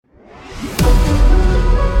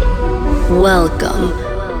Welcome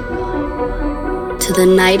to the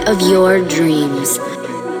night of your dreams.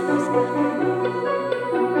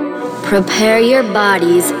 Prepare your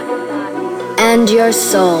bodies and your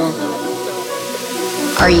soul.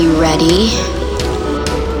 Are you ready?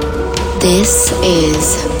 This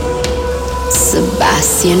is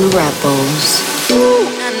Sebastien Rebels. Ooh,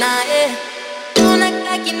 nah, nah, yeah. Don't act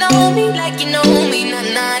like you know me, nah,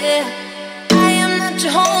 nah, yeah. I am not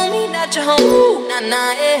your homie, ooh, nah,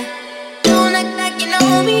 nah, yeah. Don't act like you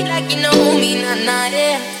know me, nah, nah,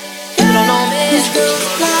 yeah. You don't know me. These girls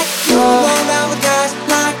like you run around with guys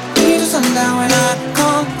like me till sundown. When I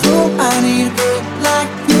come through, I need a girl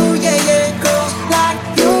like you, yeah, yeah. Girls like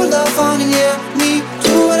you love fun and yeah, me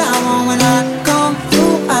do what I want. When I come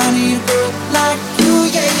through, I need a girl like you,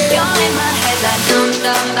 yeah, yeah. You're in my head like dum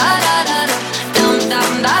dum da da da da, dum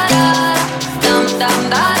dum da da da, dum dum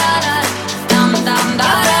da da da, dum dum da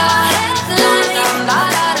da da, dum dum da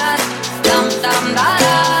da da, dum dum da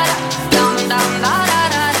da da, dum dum da da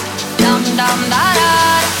da, dum dum da da da.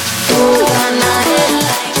 Ooh, na na yeah.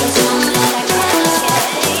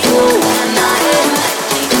 Ooh, na na yeah.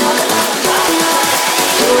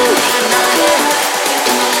 Ooh, na na yeah.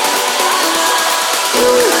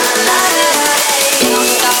 Ooh, na na yeah. Dum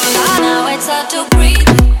dum da. Now it's hard to breathe.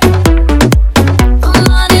 I'm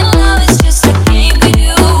not in love, it's just a game with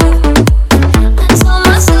you. I told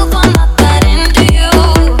myself I'm not that into you,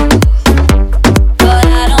 but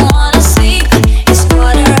I don't wanna sleep. It's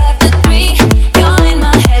 3:15. You're in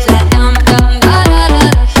my head like dum dum da da da,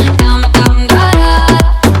 dum dum da da,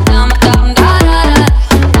 dum dum da da,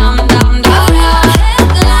 dum dum da da,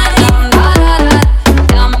 like dum da da,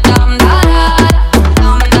 dum dum da da,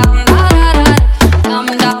 dum dum da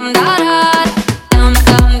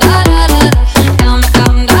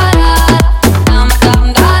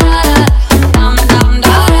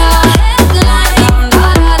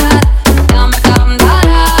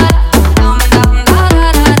da,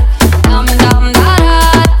 dum dum da da.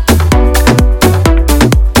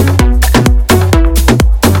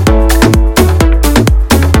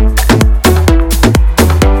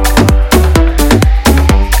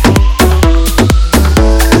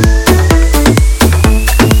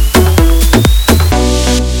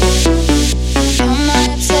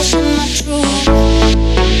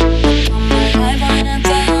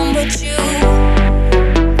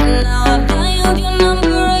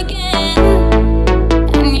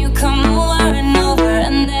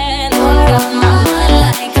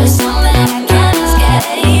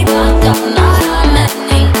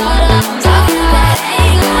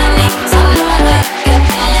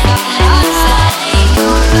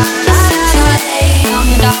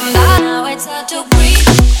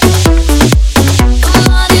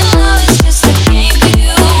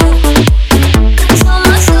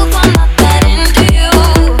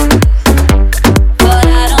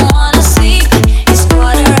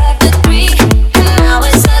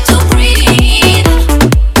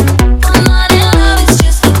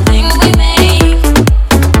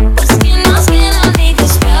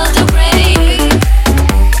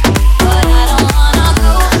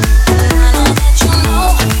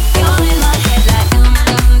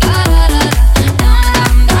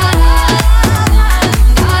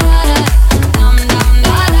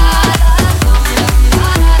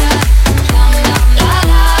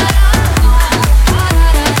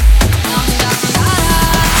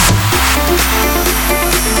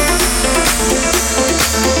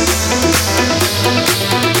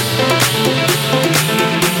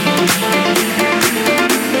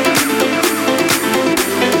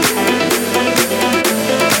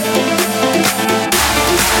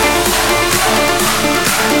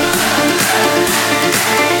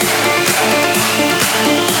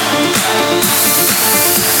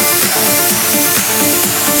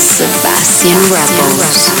 Sebastien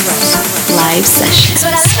Rebels live sessions.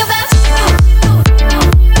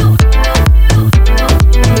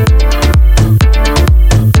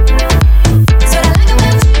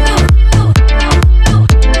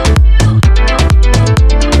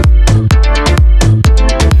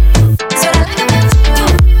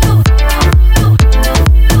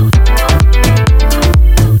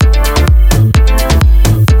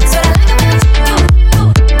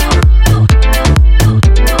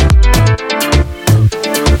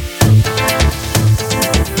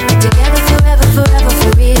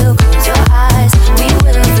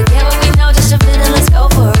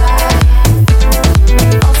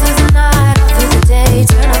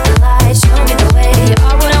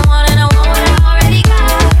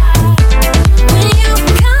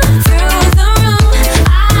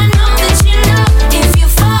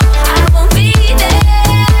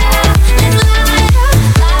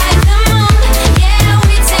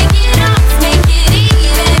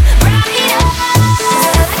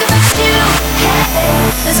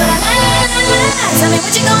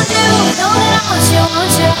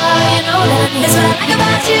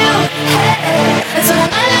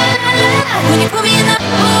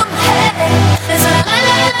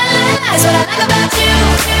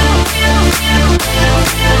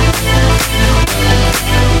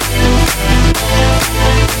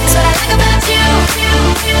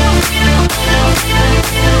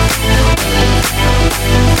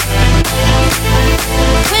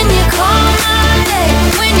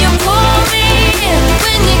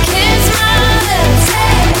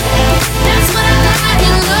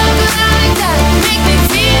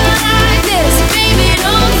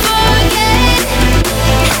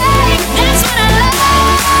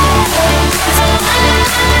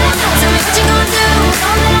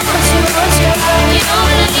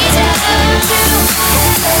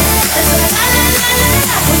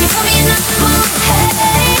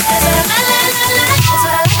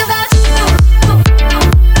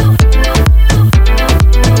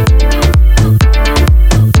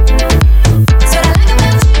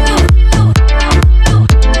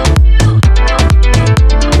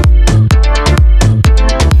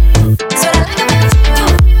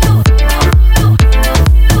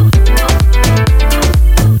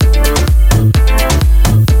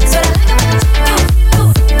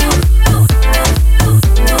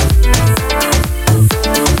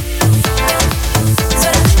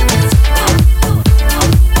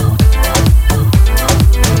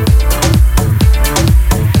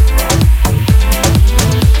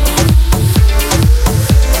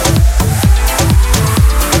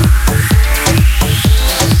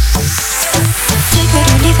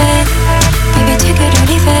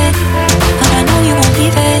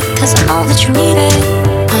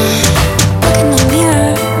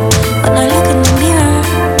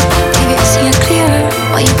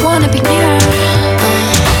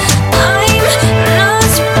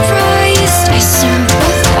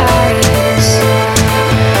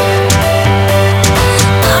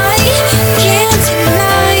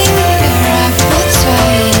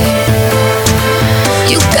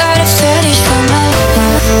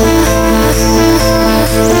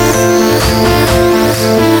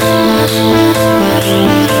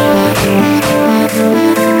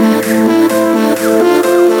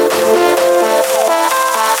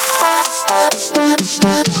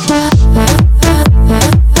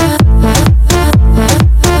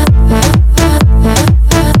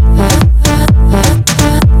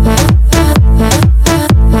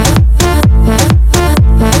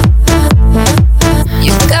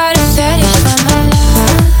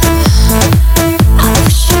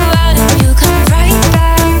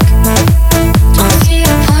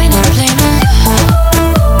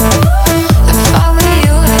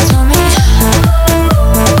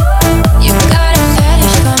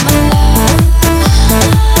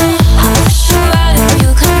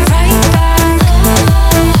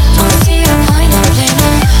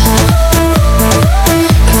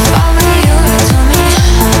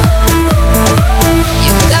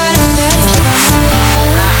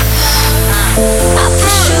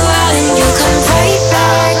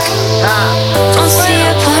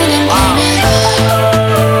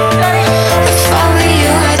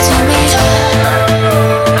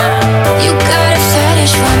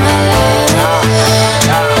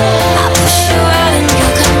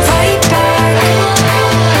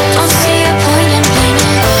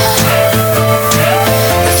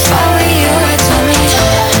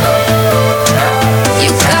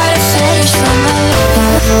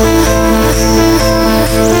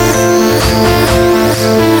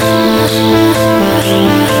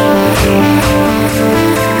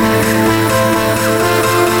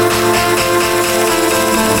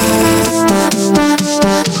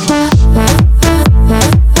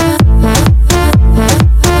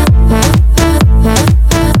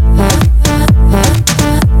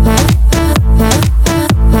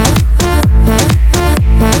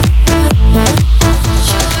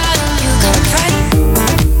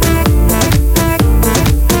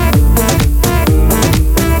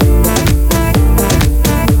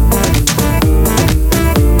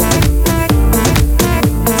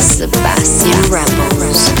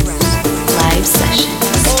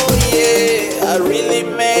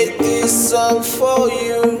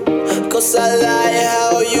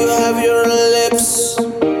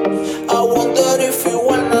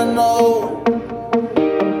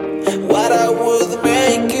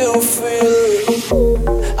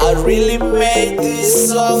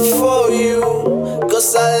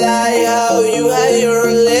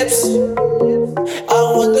 lips.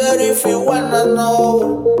 I wonder if you wanna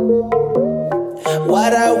know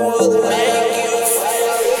what I would make you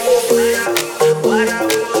feel. What I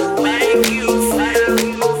would make you feel.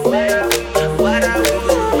 What I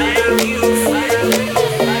would make you feel.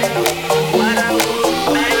 What I would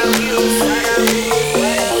make you feel. What I would make you feel.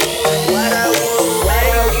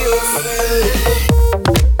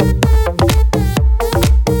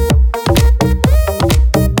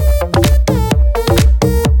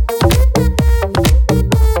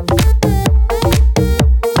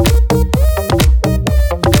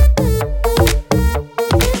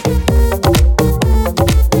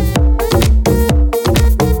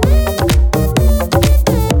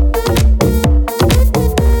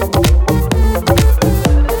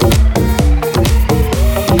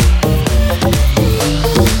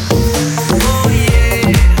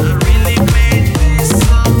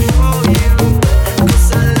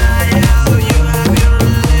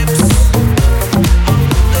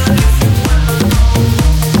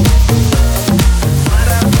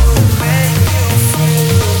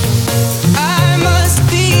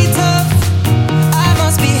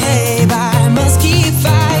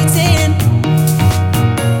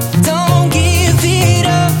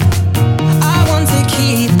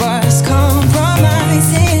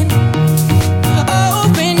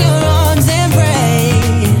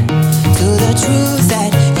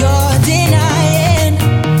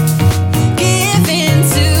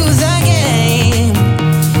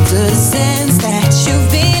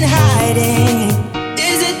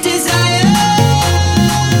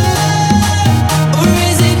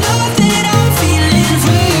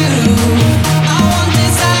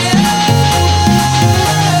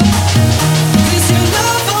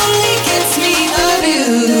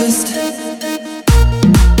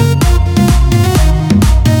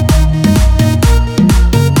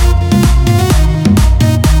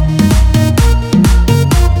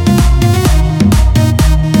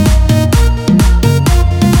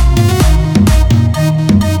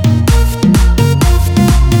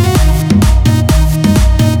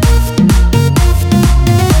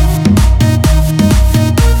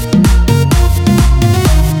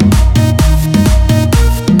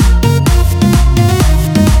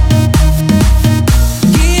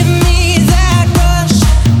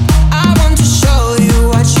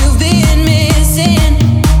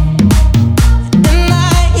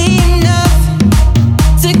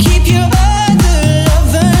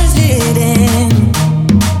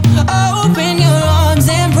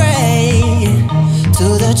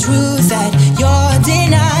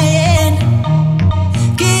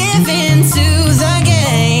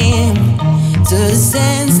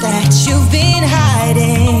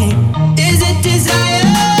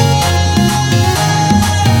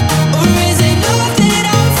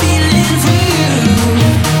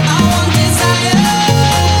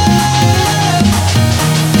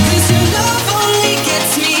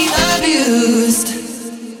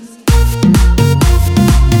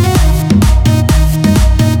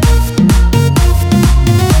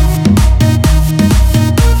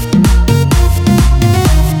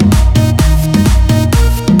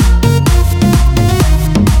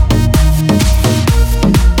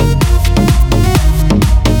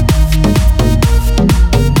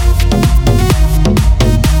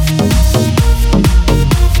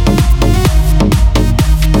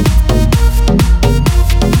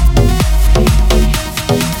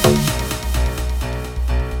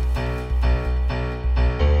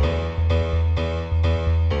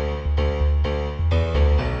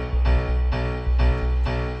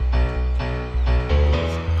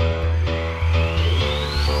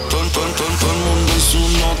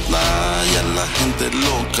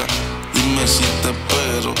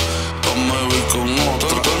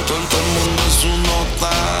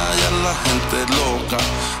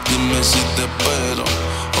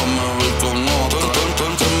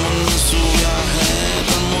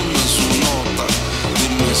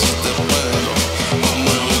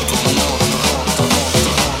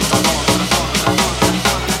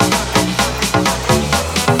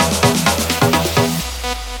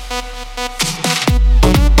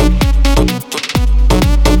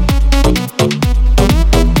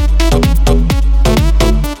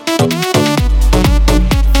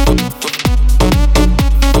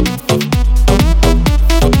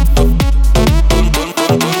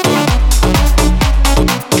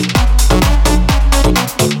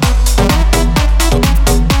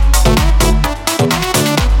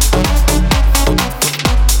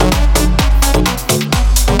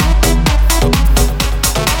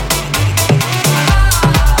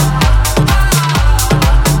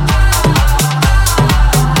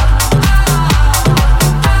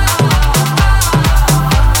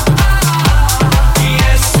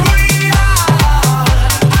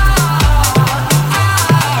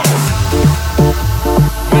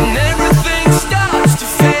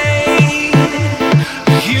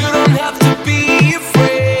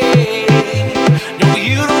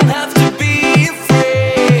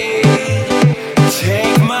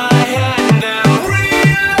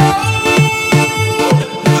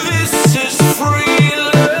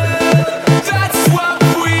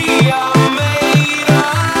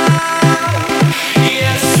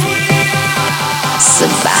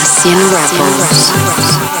 Sebastien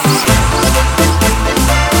Rebels.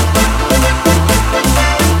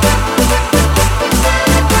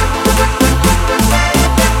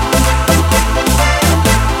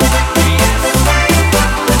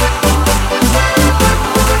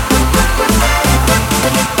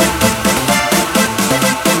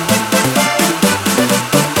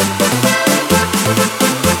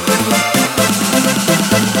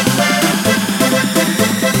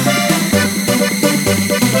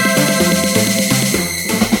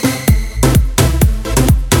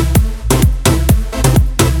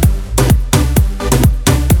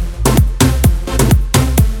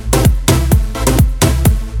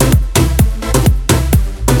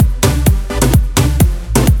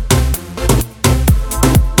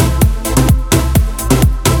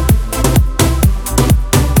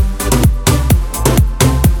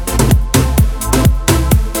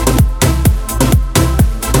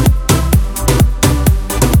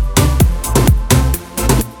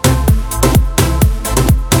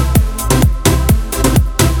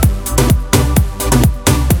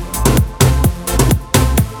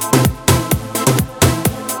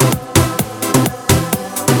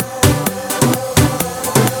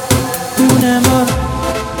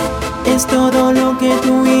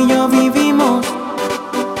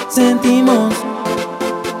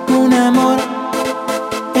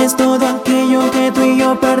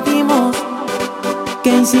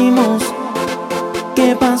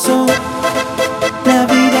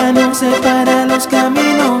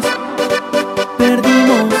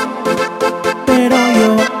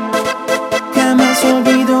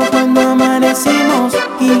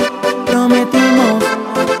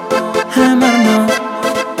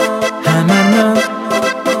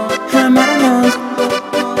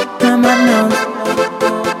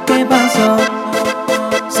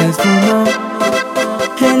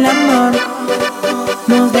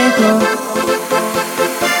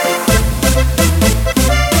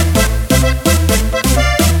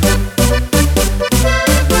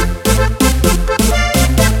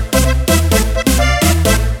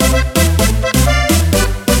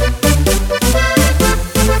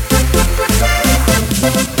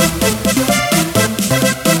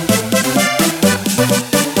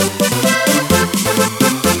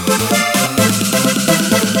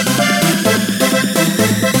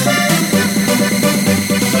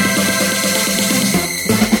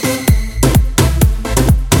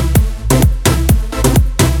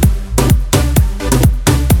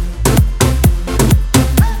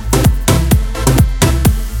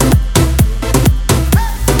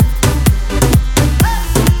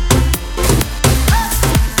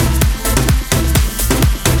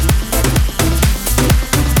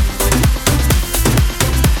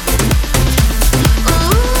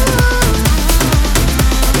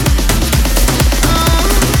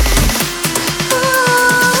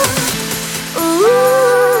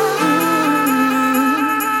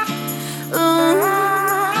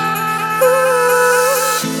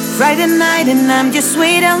 Friday night and I'm just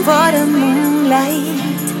waiting for the moonlight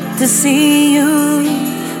to see you,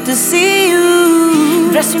 to see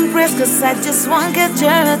you. Dress impressed cause I just want to get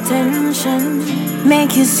your attention,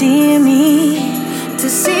 make you see me, to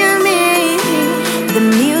see me. The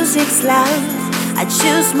music's loud, I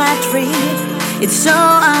choose my treat. It's so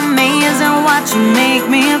amazing what you make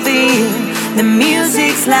me feel. The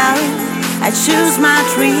music's loud, I choose my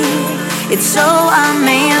treat. It's so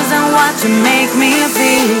amazing what you make me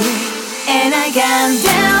feel. And I can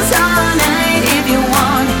dance all night if you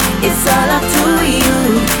want. It's all up to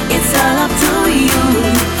you. It's all up to you.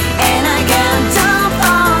 And I can jump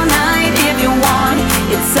all night if you want.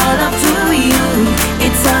 It's all up to you.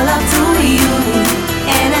 It's all up to you.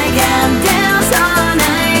 And I can dance all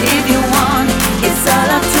night if you want. It's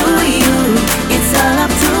all up to you. It's all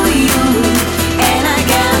up to you. And I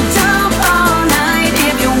can jump all night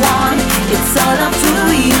if you want. It's all up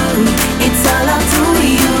to you. It's all up to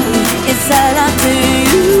you. It's all up to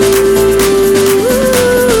you.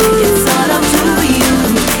 It's all up to you.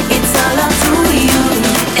 It's all up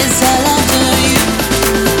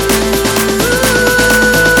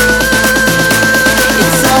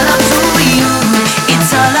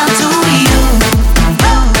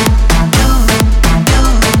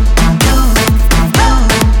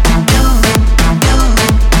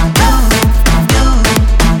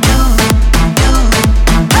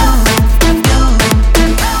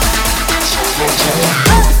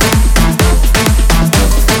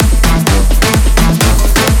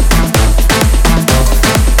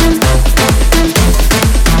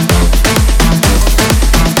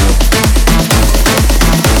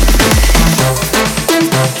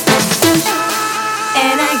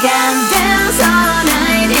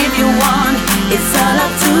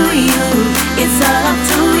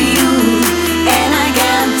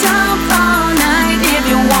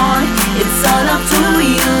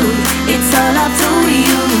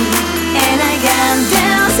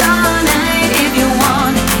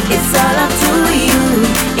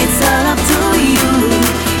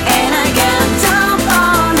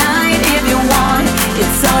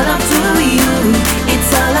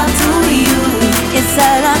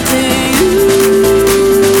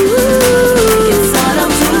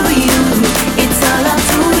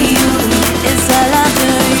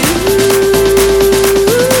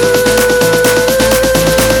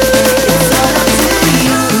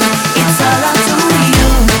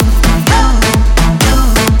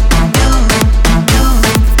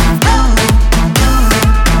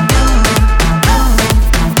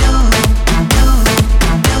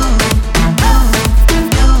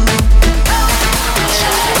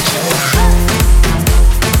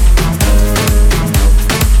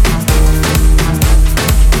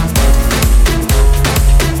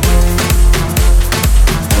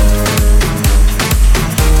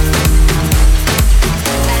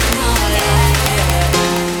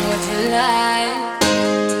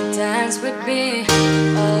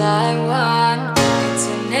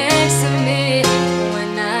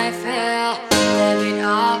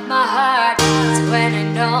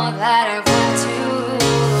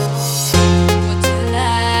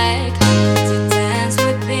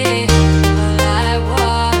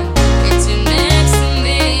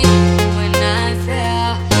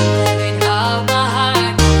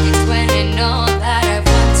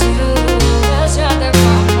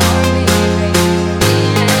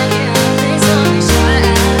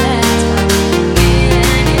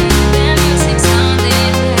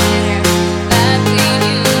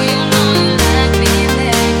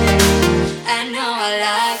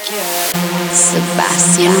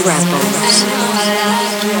Sebastien Rebels.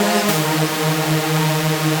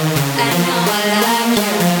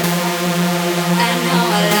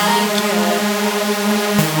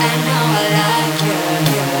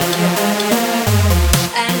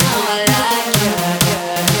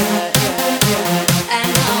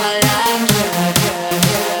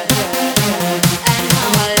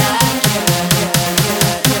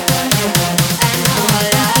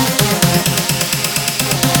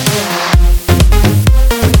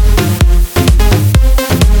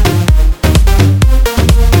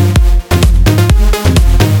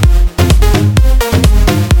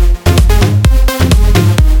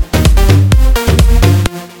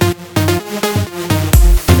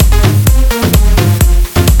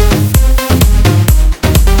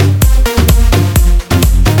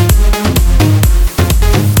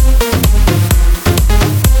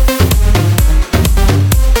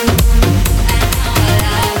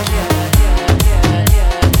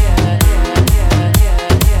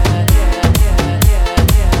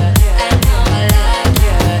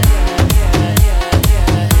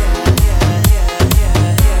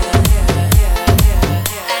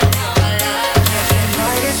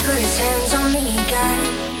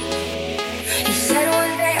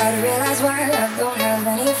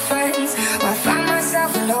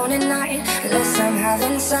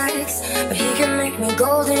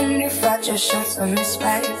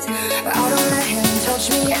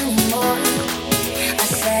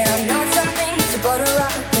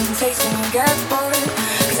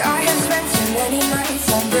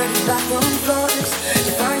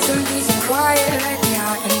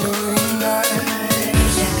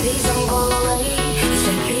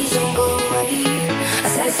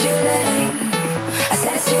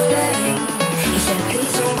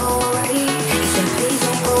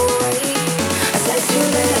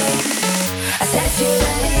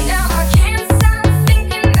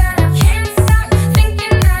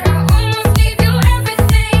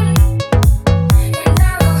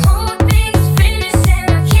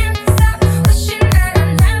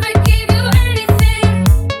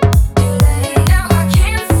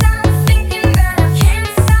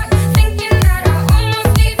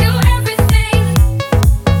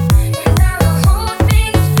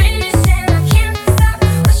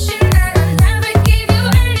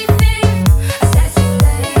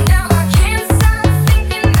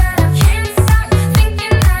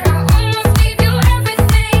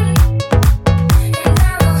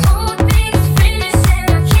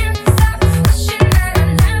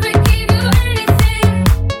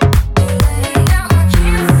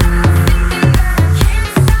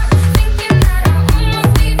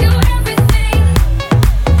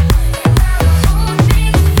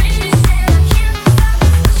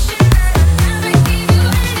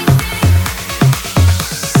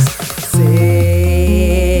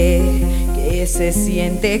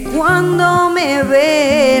 Cuando me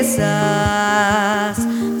besas,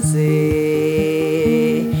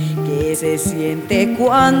 sé que se siente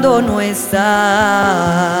cuando no estás,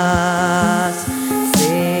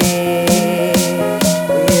 sé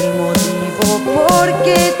el motivo por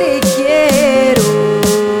qué te quiero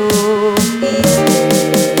y sé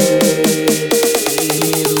que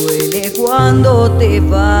me duele cuando te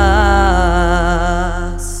vas.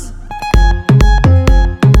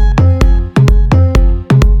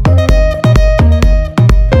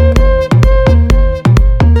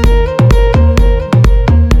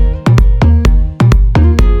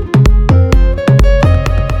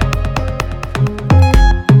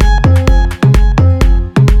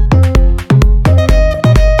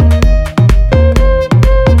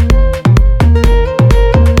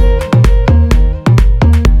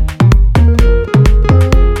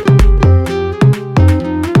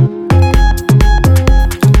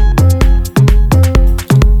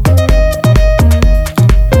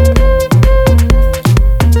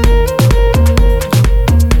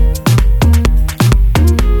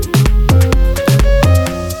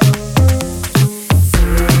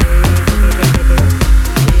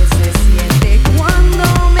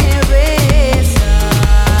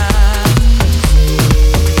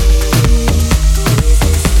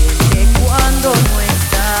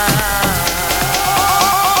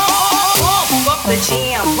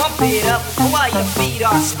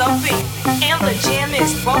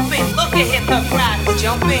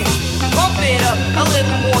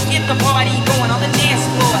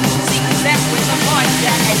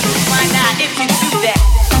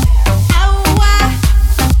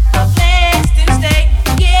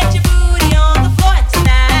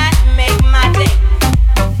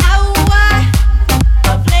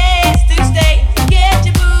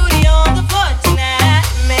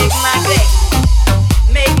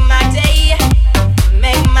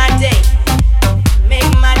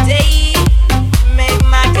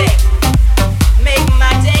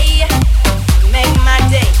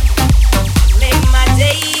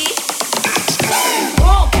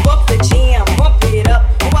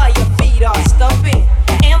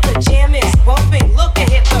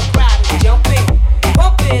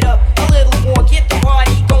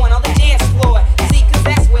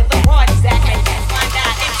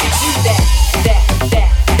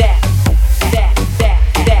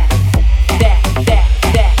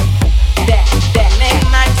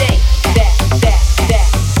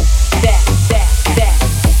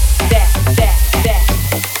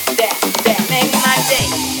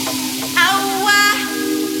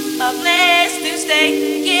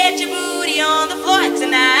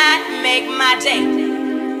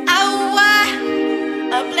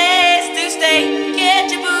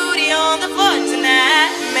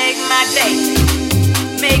 my day,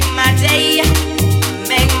 make my day,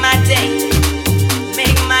 make my day,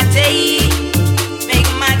 make my day, make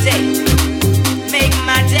my day, make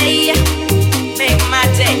my day, make my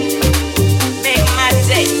day, make my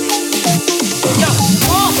day. Yo,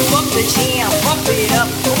 pump up the jam, pump it up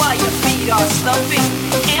while your feet are stumping,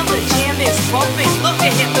 and the jam is bumping. Look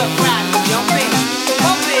ahead, the crowd jumping.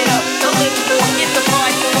 Pump it up a little more, get the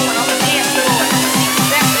party going on the dance floor.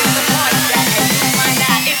 That's where the party's at, and you find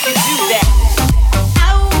out if you do that.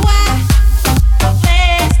 A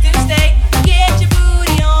place to stay, get your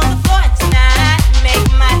booty on the floor tonight, make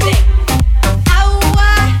my day.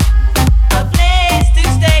 A place to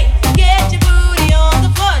stay, get your booty on the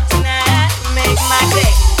floor tonight, make my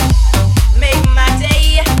day. Make my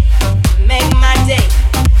day, make my day,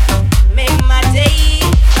 make my day,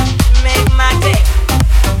 make my day,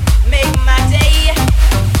 make my day,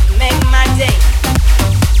 make my day,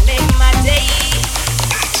 make my day.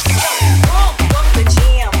 Pump up the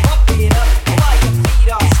jam, pump it up while your feet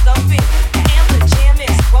are stumping, and the jam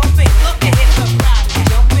is bumping. Look ahead, the crowd is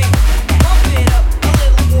jumping. Pump it up a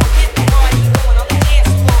little more, get the party going on the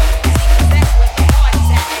dance floor. See, that's where the party's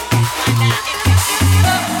at, and you find out if you do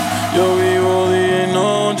it. Yo vivo día y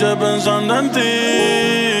noche pensando en ti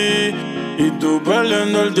y tú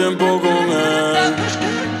perdiendo el tiempo con él.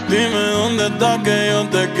 Dime dónde estás que yo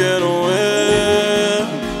te quiero ver.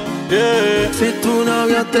 Yeah. Si tu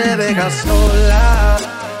novio te deja sola,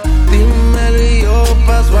 dímelo y yo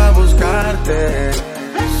paso a buscarte.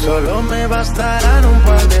 Solo me bastarán un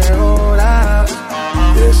par de horas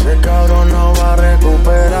y ese cabrón no va a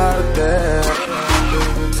recuperarte.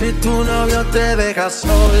 Si tu novio te deja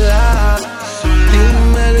sola,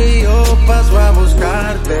 dímelo y yo paso a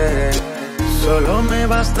buscarte. Solo me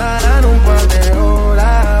bastarán un par de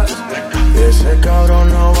horas y ese cabrón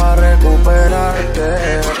no va a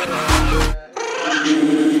recuperarte.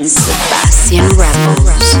 Sebastien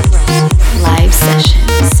Rebels. Live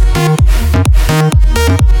sessions.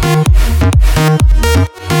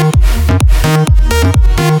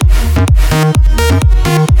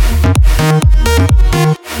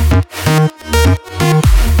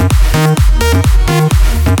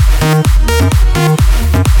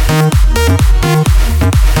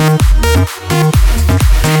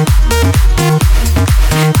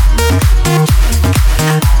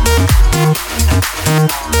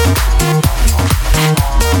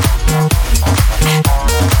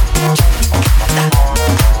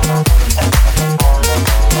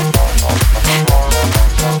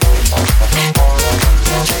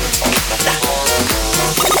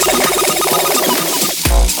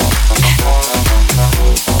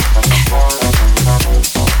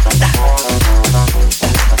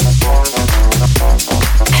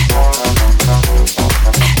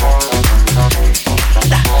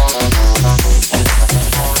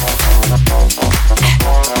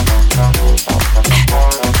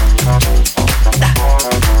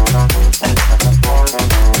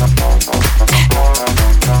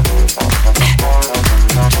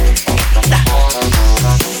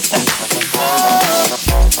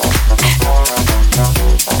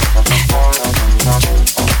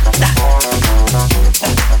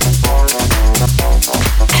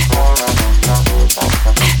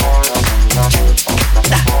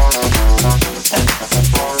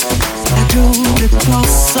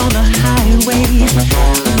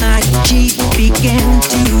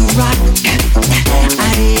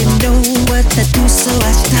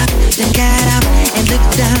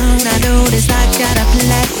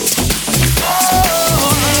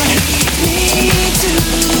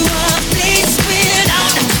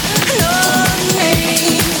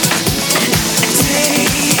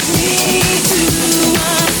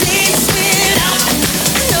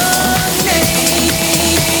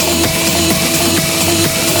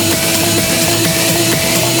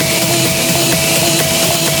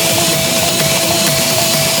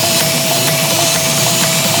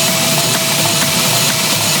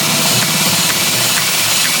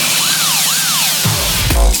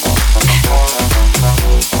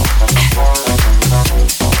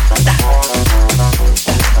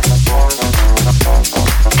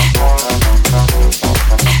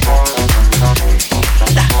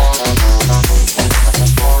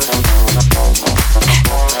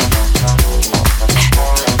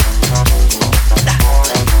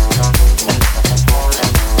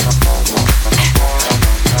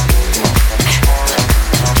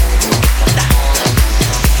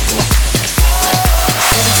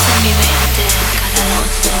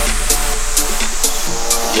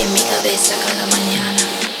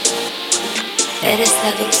 Eres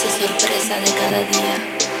la dulce sorpresa de cada día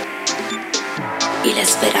y la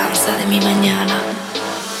esperanza de mi mañana.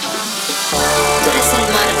 Tú eres el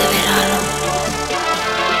mar de verano,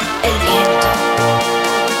 el viento,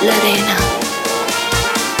 la arena.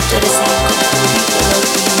 Tú eres el conjunto de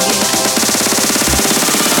invierno.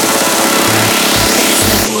 Eres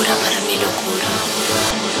la cura para mi locura.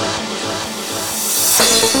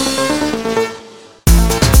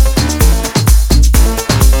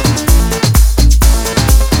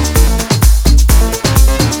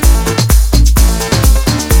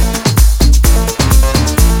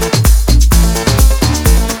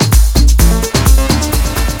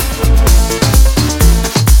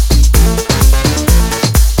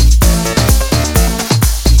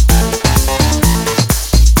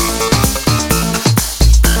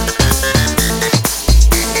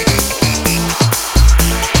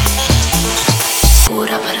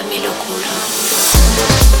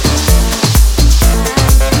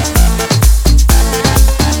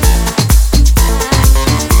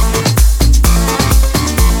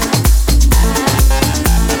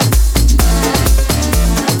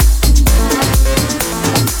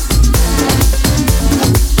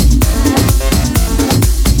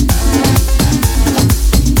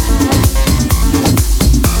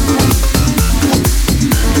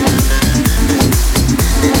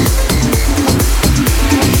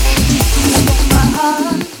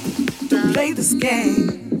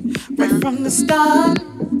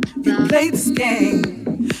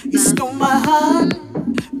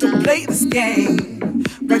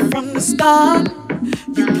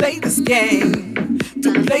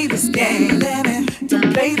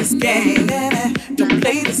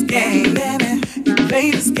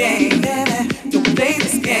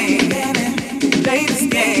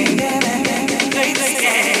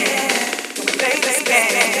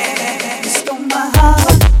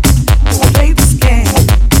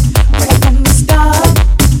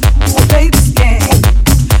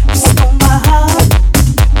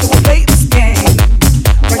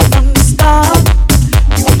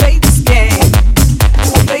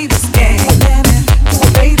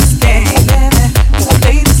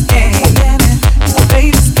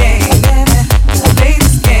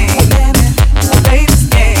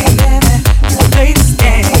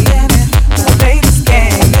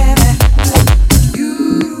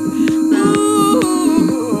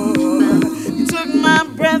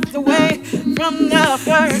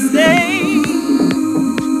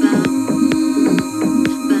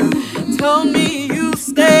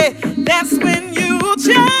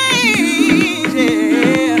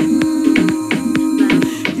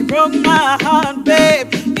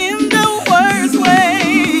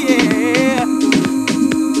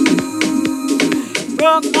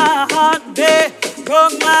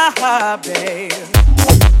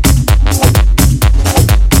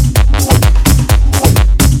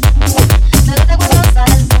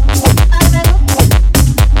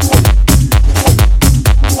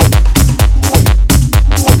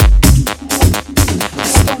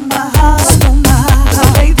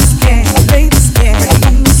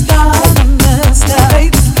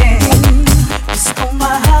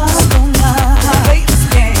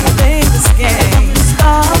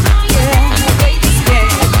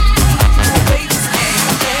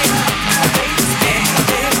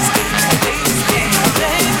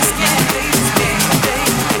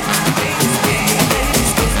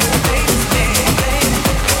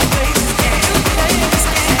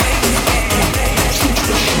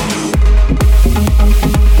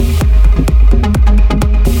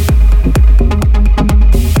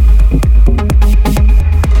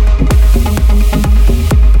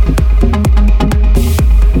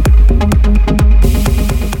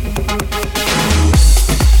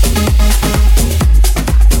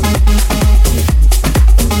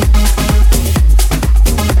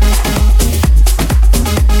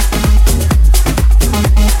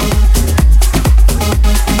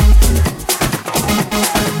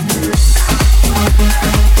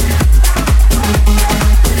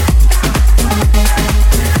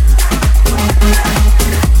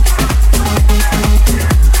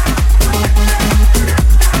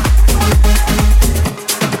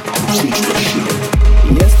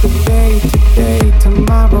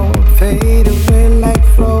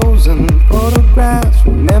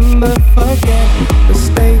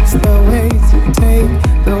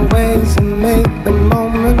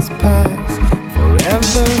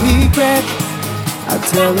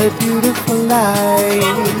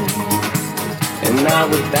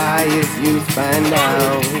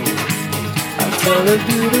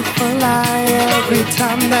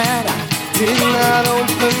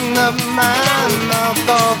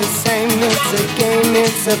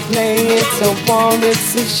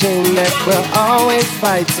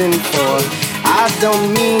 Fighting for I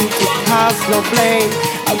don't mean to cause no blame.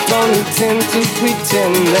 I don't intend to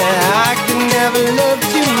pretend that I could never love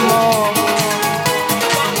you more.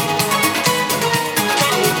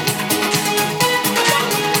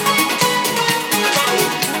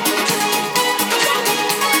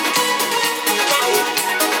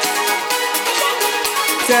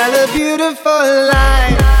 Tell a beautiful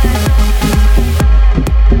lie.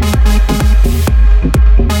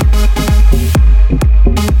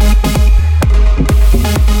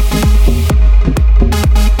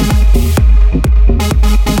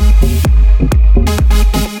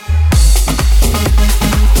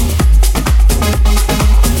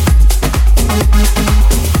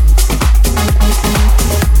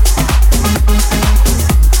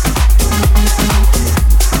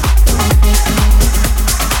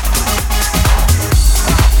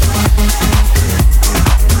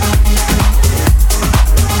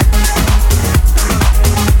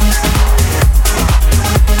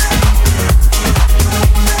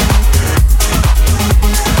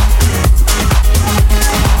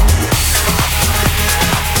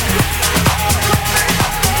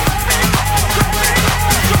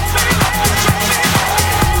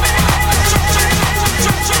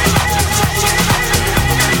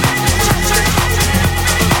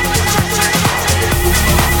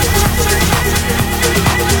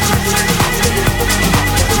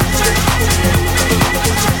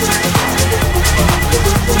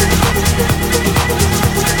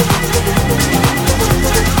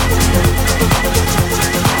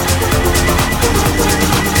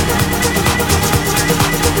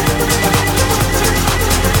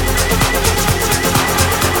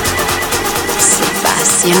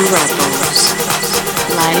 Sebastien Rebels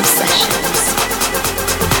live sessions.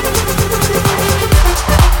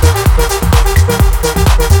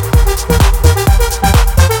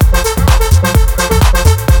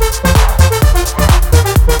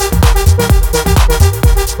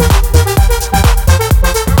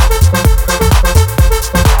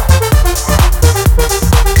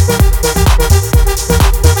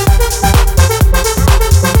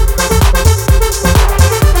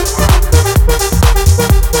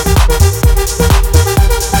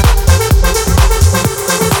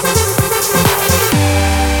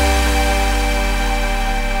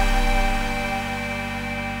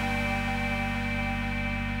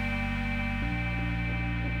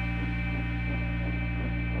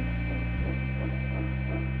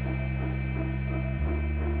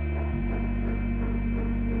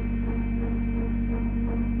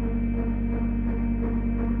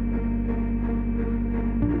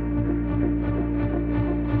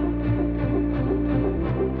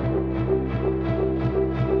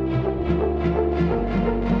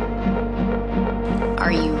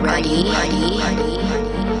 Are you ready?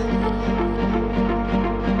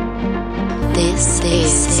 This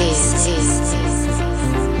is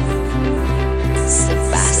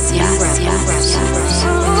Sebastien Rebels.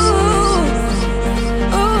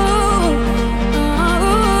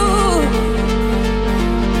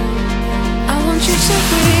 I want you to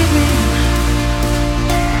breathe me.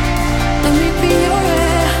 Let me be your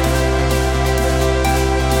air.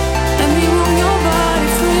 Let me roam your body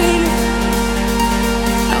free.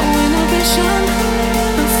 No inhibition.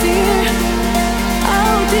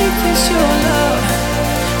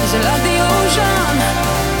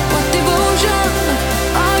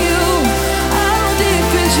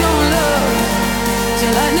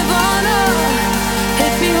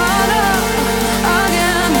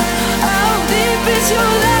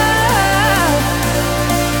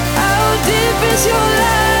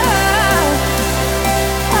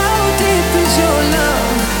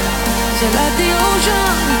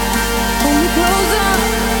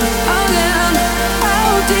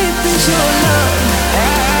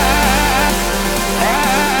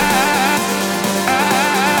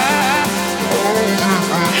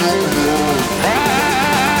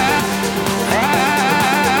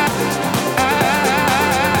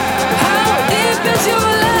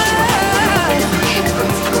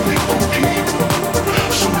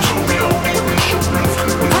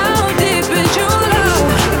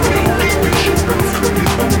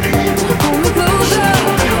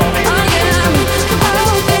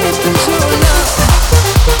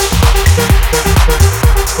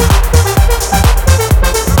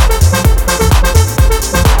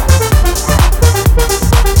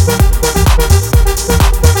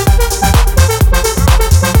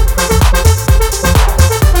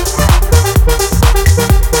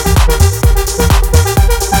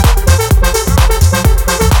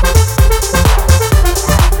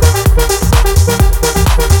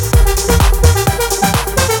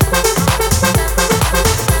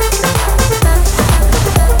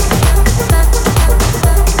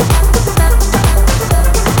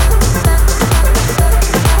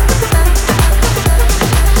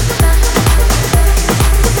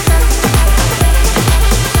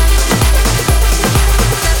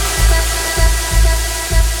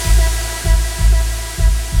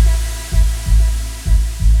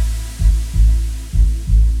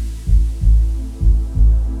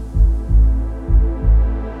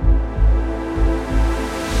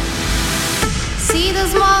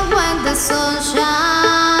 the sun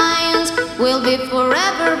shines, we'll be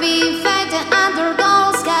forever be fighting under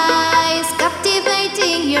gold skies,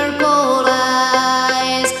 captivating your cold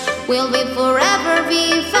eyes. We'll be forever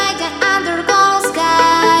be fighting under gold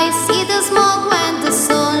skies. See the smoke when the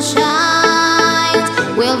sun shines.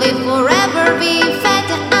 We'll be forever be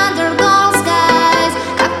fighting under gold skies,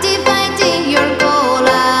 captivating your cold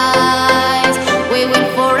eyes. We will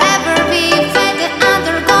forever be fighting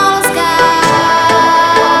under gold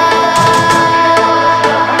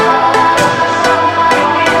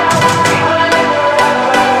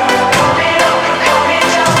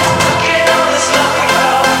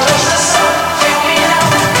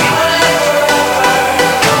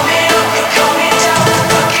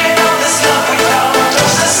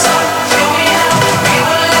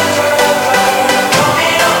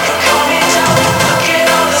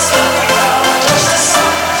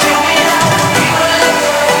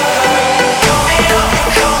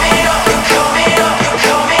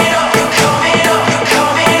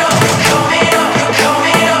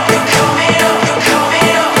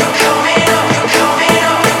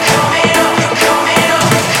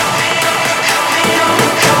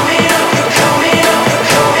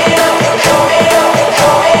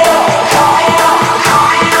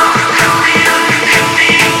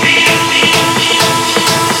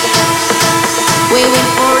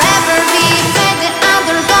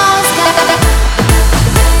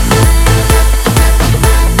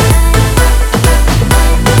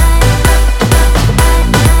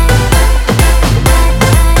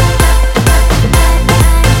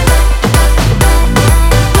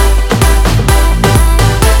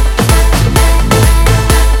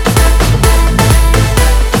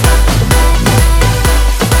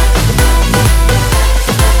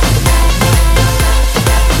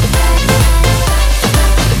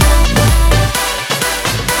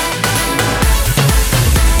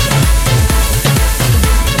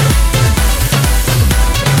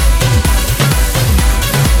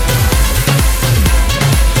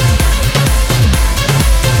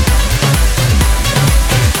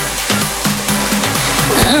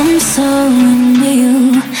so into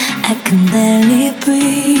you, I can barely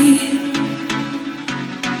breathe.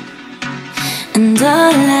 And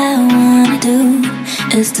all I wanna do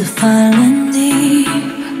is to fall in deep.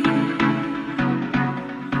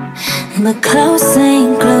 But close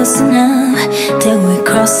ain't close enough till we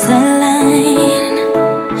cross the line.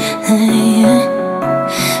 Hey.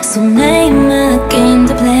 So name a game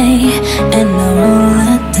to play and I'll roll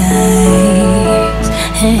the dice.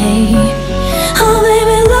 Hey. Oh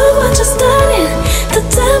baby, look what you're starting. The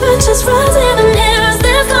temperature's rising and here is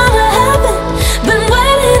this gonna happen. Been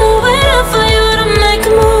waiting and waiting for you to make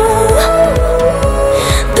a move.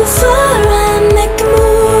 Before I make a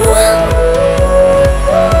move.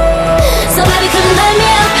 So baby, come light me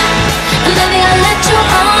up, and baby I'll let you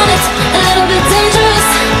on it. A little bit dangerous,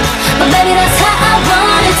 but baby that's how I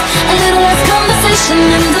want it. A little less conversation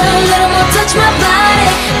and a little more touch my body.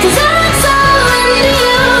 'Cause I'm so into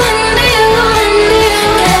you, into you, into you.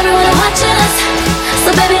 Got everyone watching us, so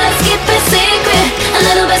baby let's keep it secret.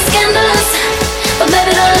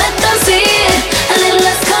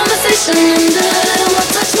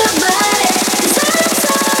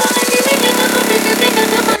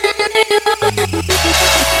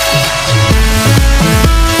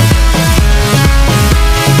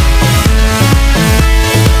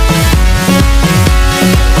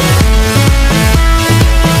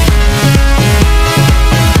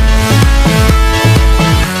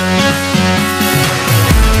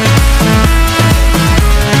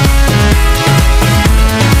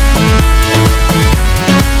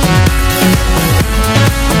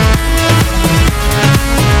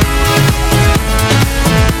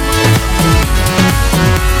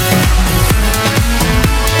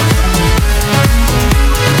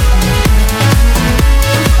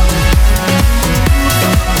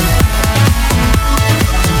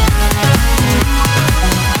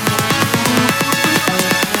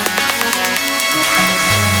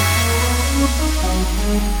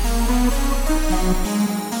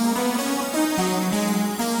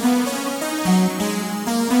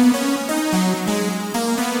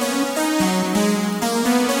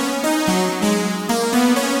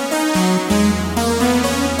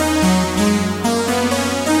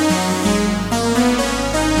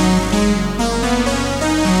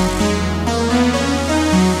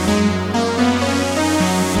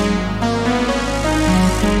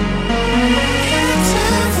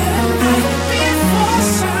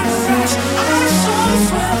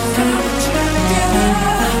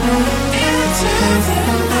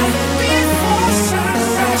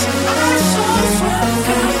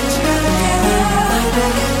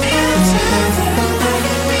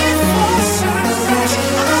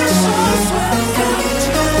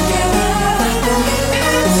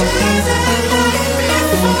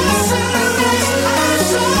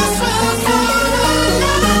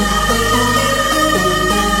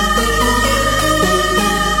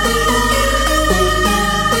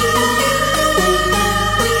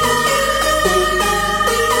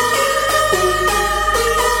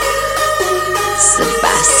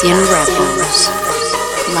 Sebastien Rebels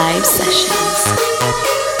live sessions.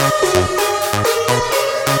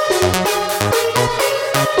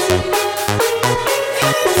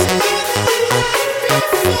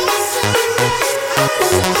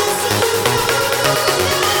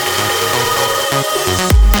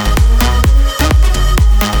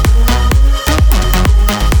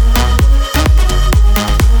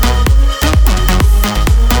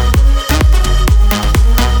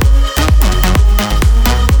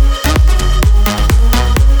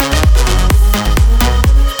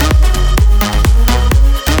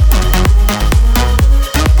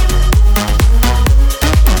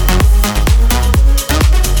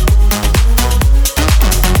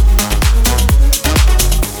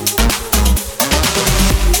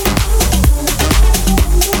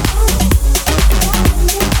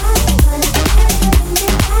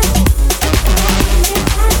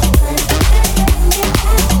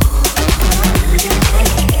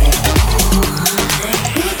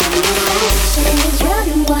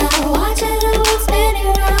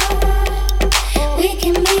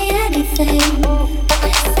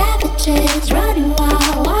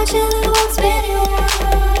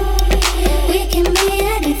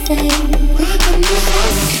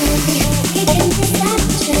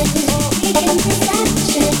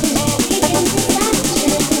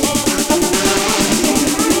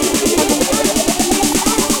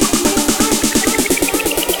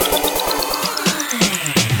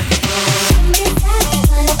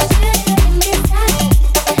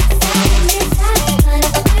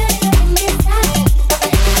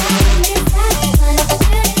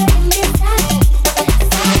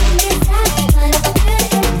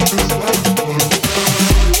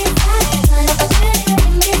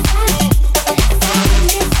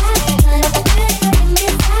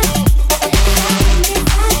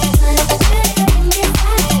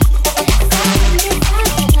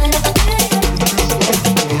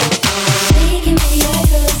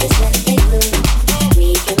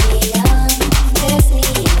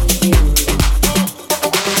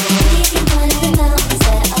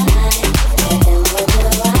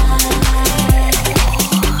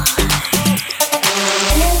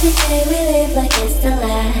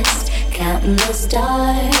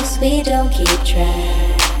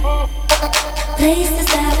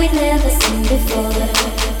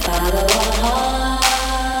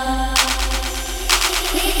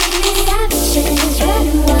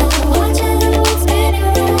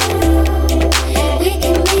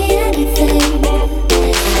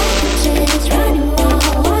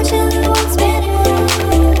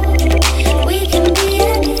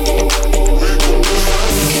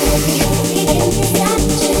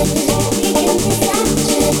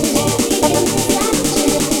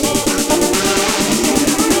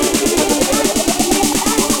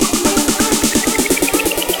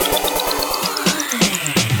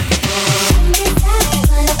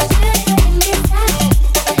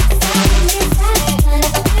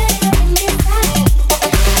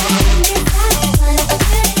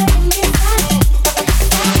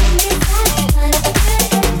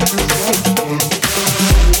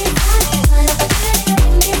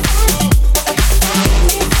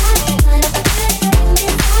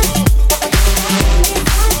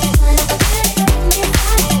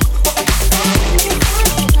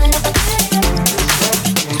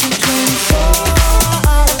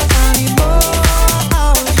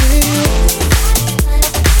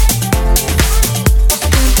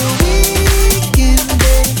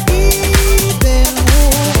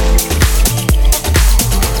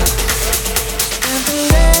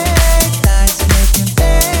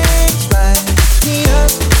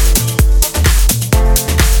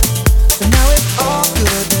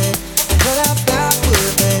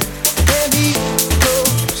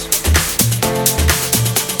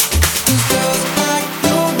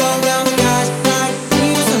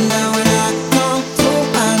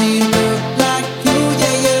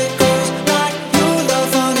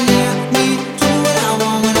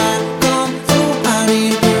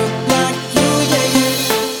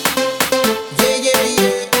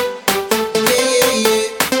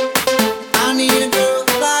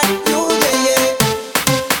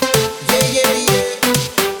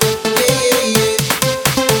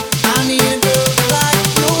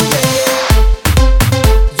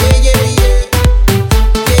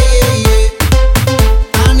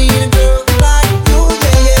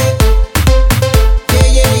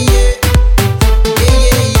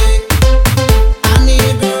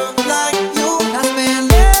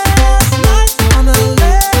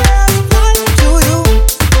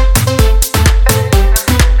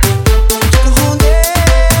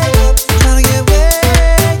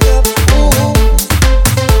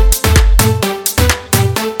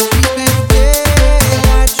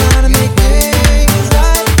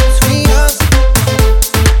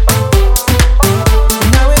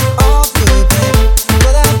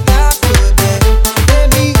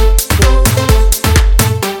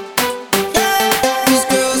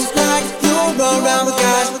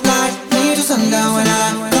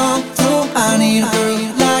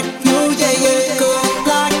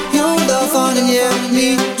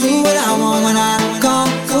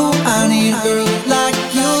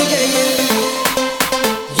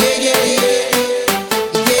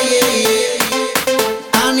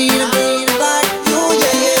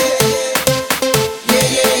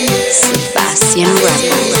 Sebastien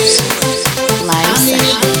Rebels. Live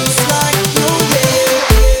sessions.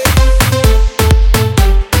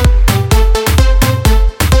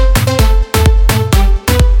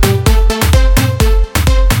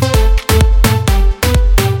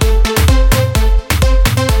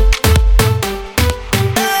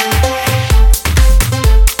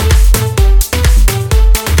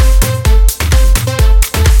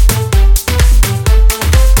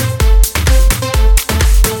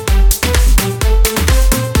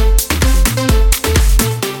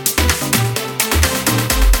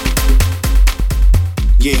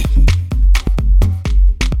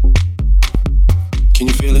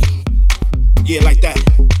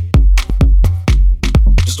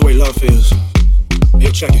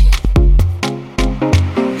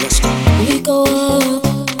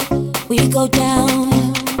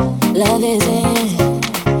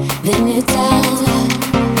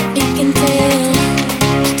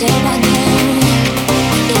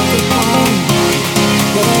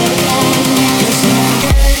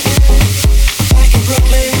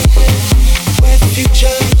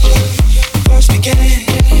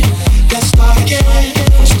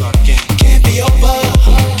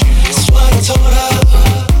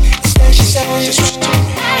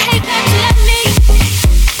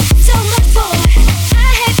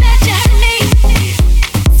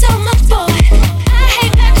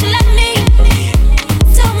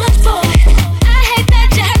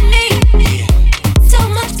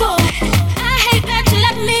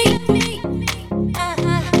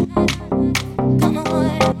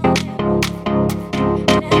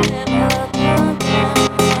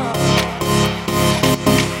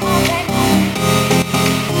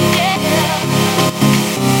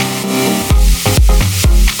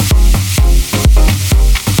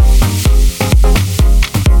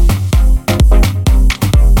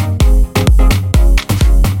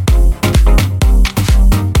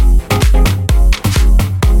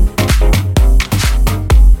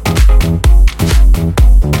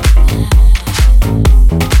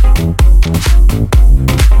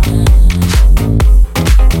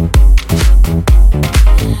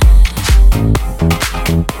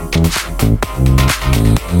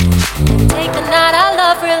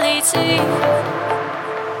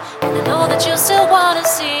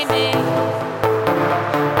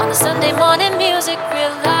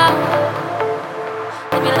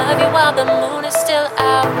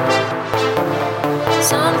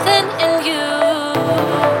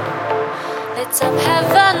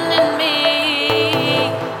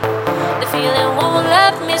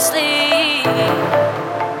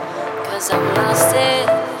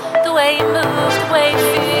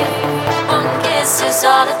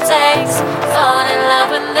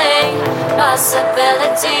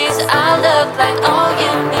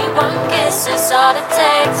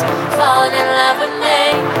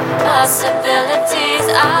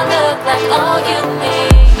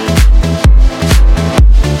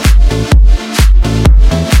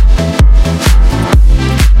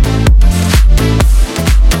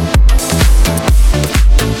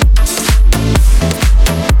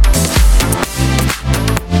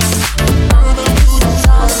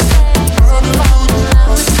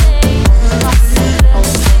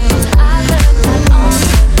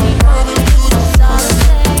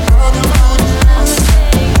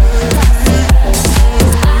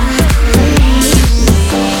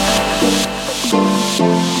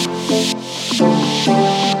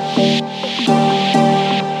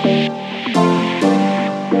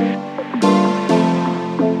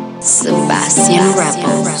 Sebastien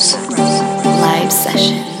Rebels. Live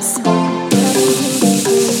sessions.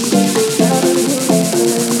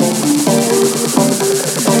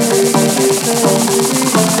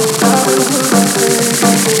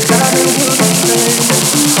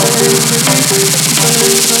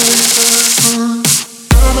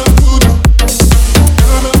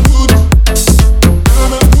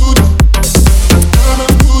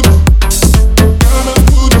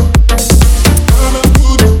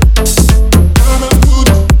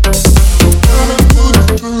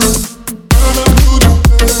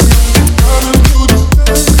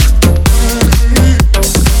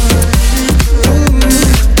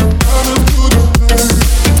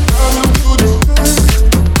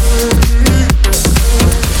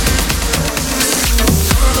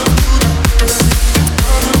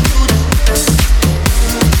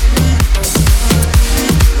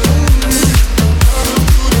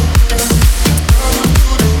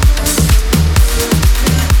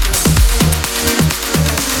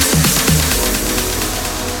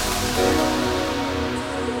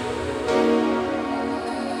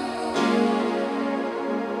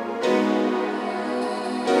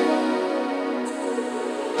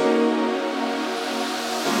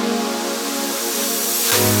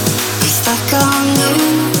 stuck on you.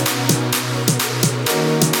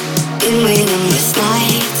 Been waiting this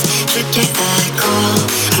night to get that call.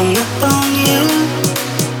 Hung up on you.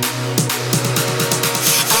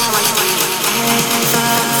 I wanna be forever.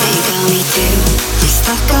 They got me too. I'm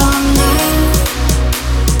stuck on you.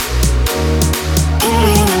 Been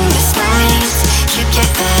waiting this night to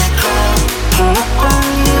get that call. Hung up on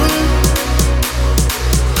you.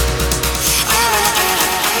 I wanna be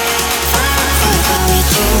forever. They got me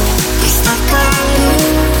too. I'm stuck on you.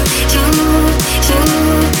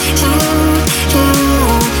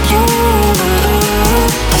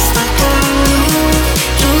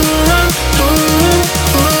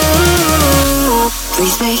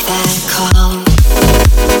 Please make that call.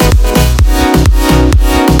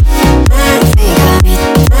 They got me,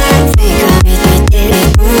 they did it. They got me, they did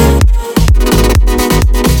it.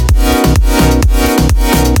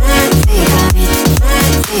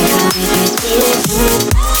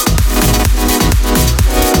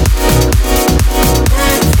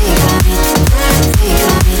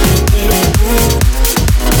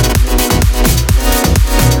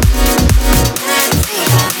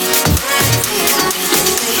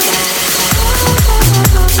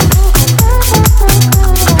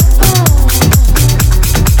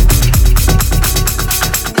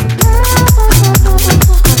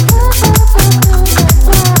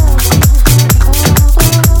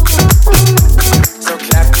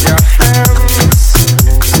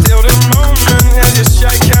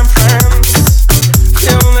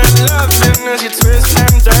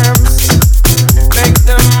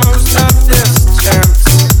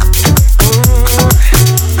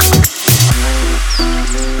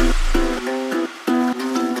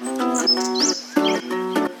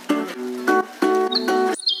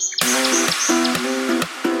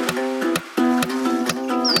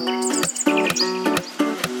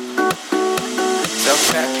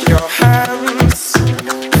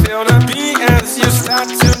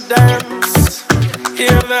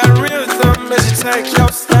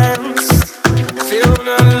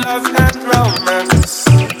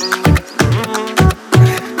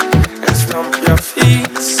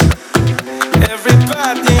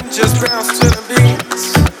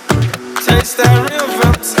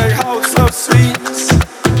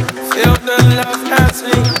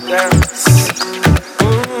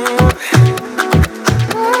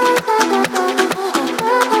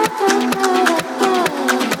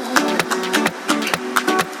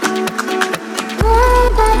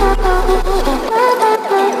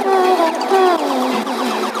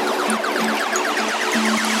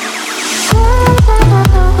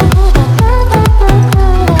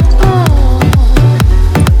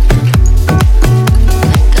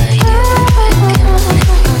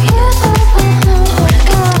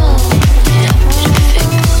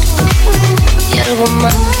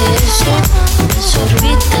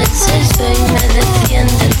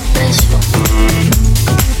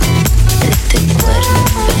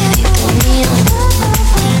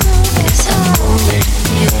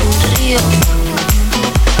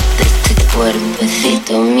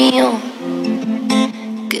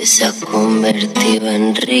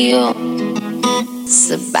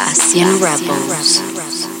 Sebastien Rebels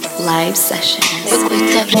Live Sessions. Me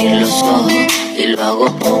cuesta abrir los ojos y lo hago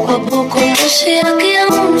poco a poco. No sea que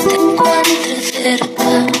aún te encuentre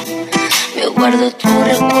cerca. Me guardo tu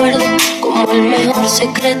recuerdo como el mejor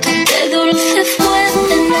secreto. Qué dulce fue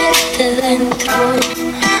tenerte dentro.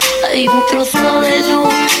 Hay un trozo de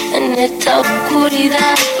luz en esta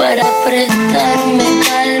oscuridad para prestarme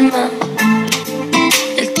calma.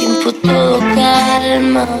 El tiempo todo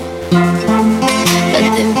calma. La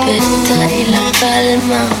tempestad y la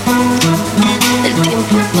calma. El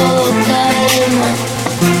tiempo todo calma.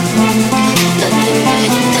 La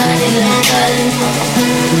tempestad y la calma.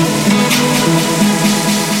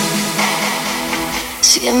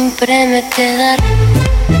 Siempre me quedará.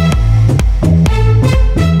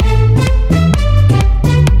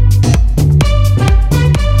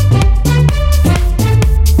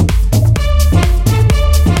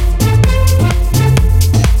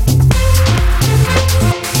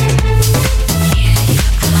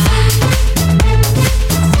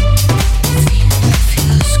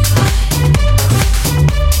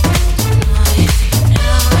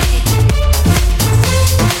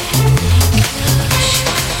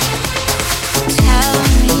 Tell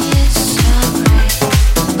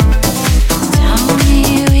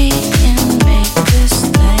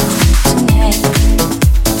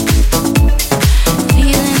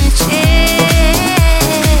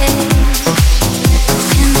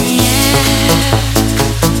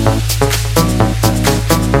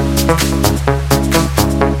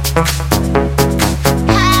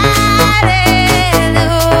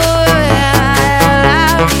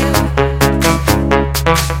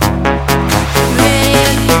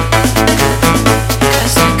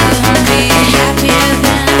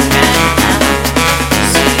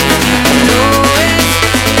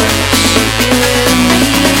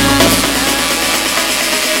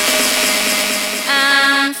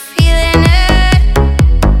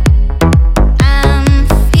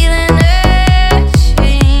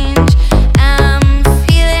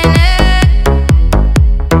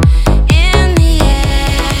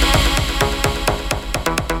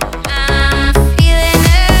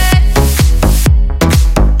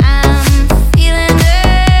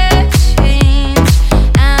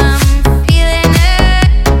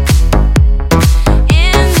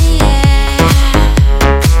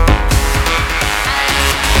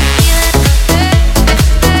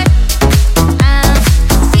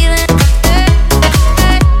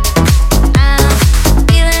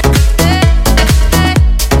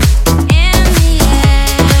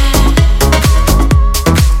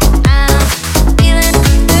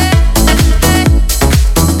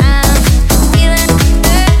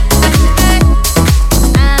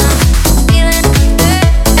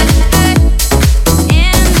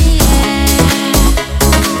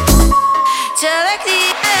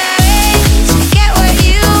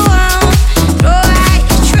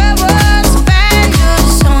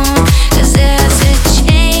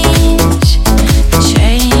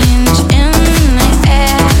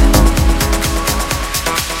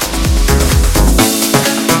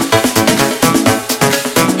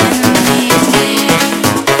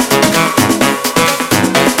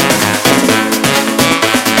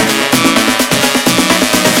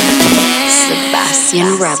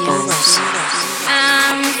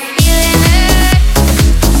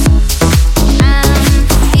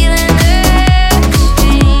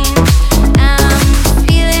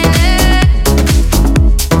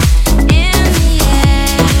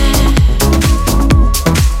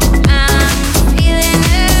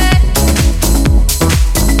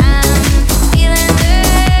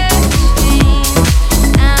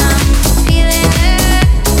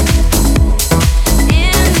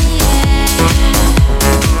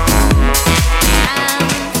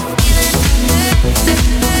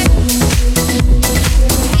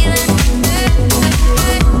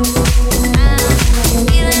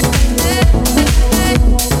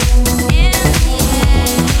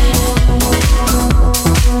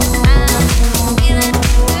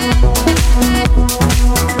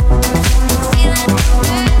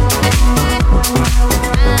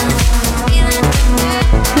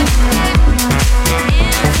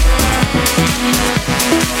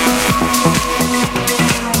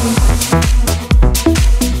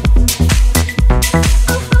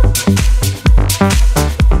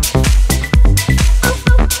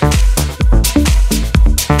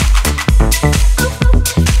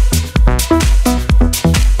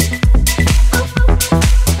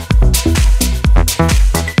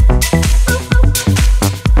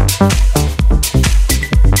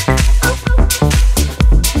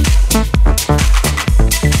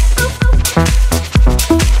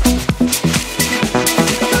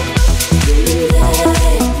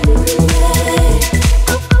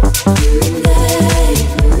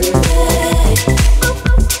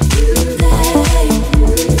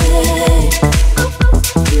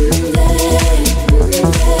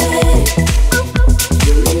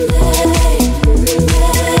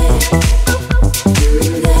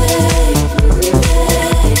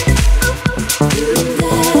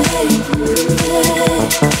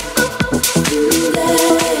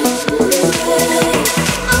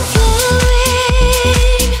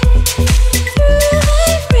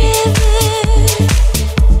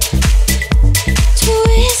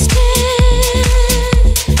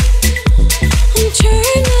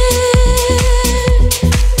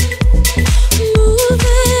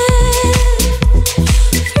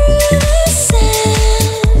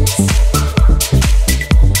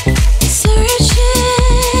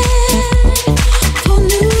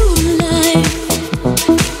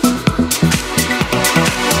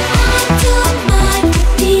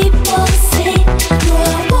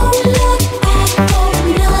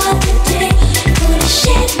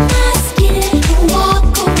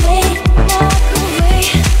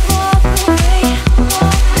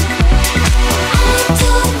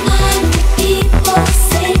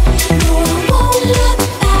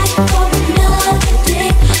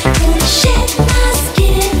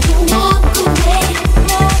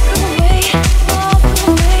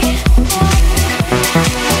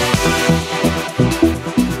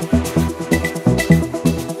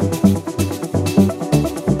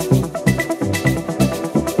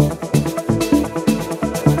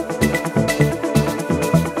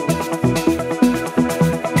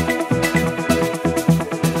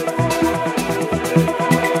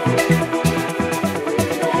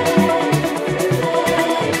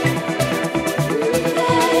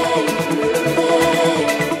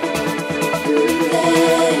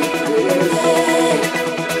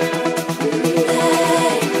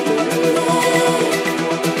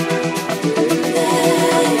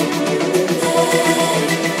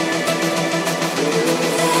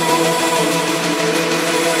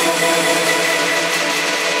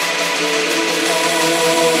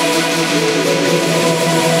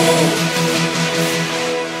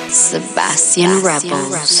Sebastien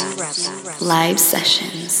Rebels. Live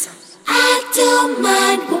sessions. I don't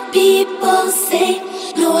mind what people say.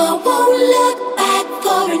 No, I won't look back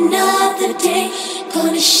for another day.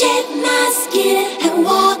 Gonna shed my skin and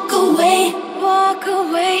walk away. Walk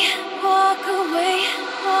away.